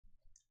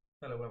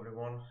Hello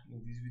everyone, in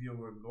this video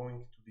we're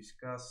going to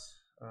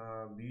discuss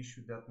the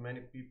issue that many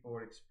people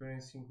are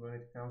experiencing when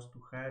it comes to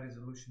high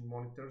resolution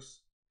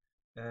monitors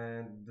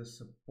and the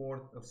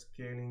support of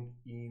scaling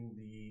in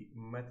the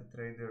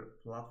MetaTrader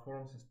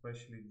platforms,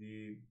 especially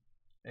the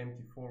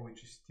MT4,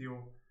 which is still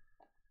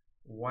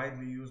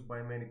widely used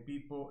by many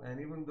people.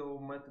 And even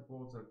though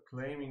MetaQuotes are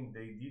claiming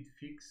they did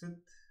fix it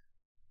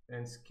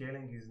and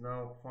scaling is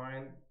now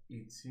fine,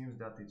 it seems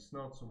that it's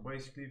not. So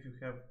basically, if you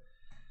have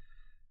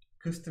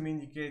custom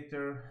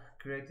indicator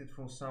created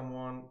from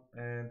someone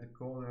and the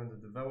coder and the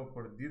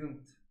developer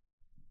didn't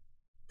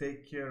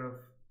take care of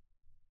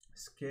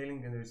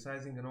scaling and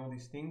resizing and all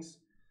these things,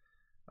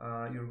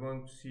 you're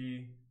going to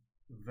see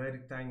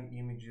very tiny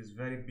images,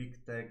 very big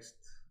text,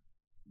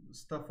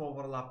 stuff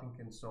overlapping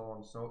and so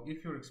on. So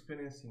if you're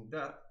experiencing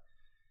that,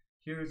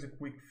 here is a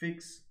quick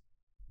fix.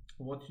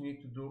 What you need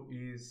to do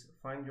is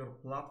find your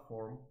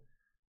platform.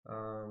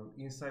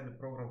 Inside the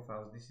program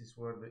files, this is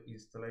where the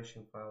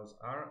installation files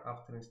are.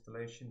 After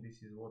installation,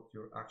 this is what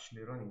you're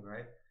actually running,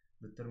 right?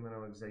 The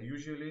terminal exe.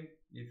 Usually,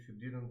 if you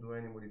didn't do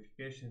any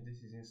modifications,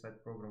 this is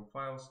inside program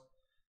files,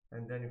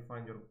 and then you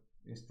find your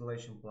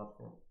installation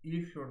platform.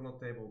 If you're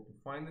not able to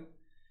find it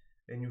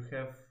and you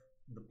have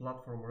the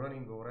platform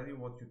running already,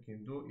 what you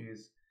can do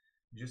is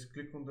just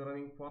click on the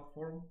running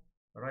platform,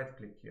 right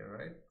click here,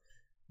 right?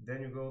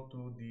 Then you go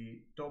to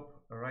the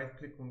top, right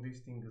click on this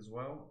thing as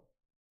well,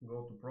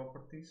 go to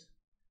properties,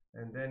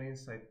 and then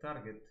inside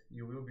target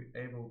you will be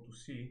able to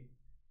see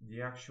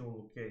the actual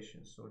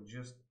location. So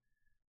just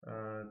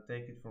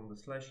take it from the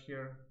slash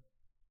here,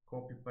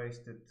 copy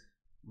paste it,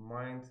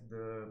 mind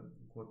the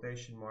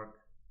quotation mark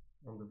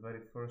on the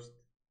very first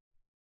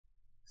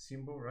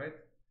symbol, right?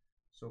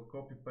 So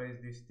copy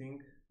paste this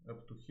thing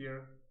up to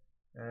here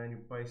and you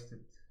paste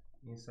it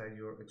inside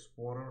your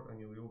explorer and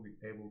you will be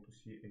able to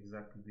see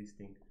exactly this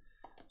thing.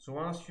 So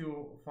once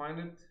you find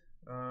it,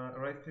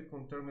 right click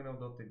on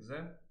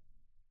terminal.exe,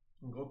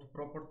 go to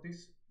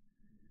properties,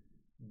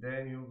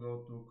 then you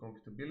go to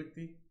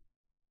compatibility,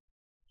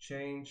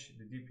 change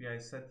the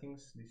DPI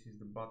settings. This is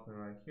the button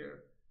right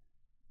here,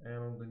 and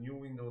on the new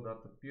window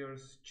that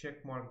appears,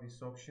 check mark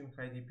this option,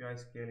 high DPI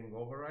scaling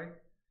override.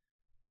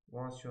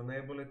 Once you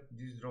enable it,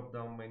 this drop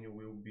down menu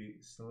will be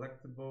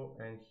selectable,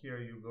 and here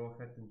you go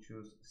ahead and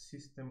choose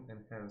system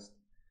enhanced.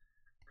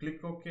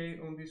 Click OK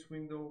on this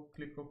window,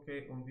 click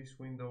OK on this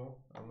window.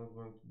 I'm not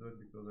going to do it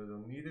because I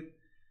don't need it.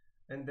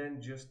 And then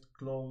just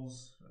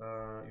close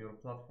your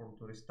platform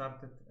to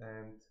restart it,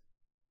 and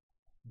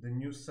the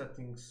new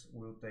settings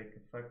will take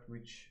effect,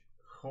 which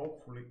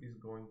hopefully is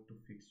going to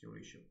fix your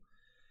issue.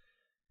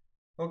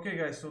 Okay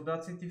guys, so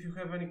that's it. If you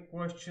have any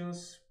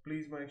questions,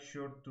 please make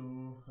sure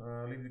to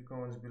leave the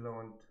comments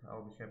below and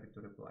I'll be happy to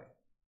reply.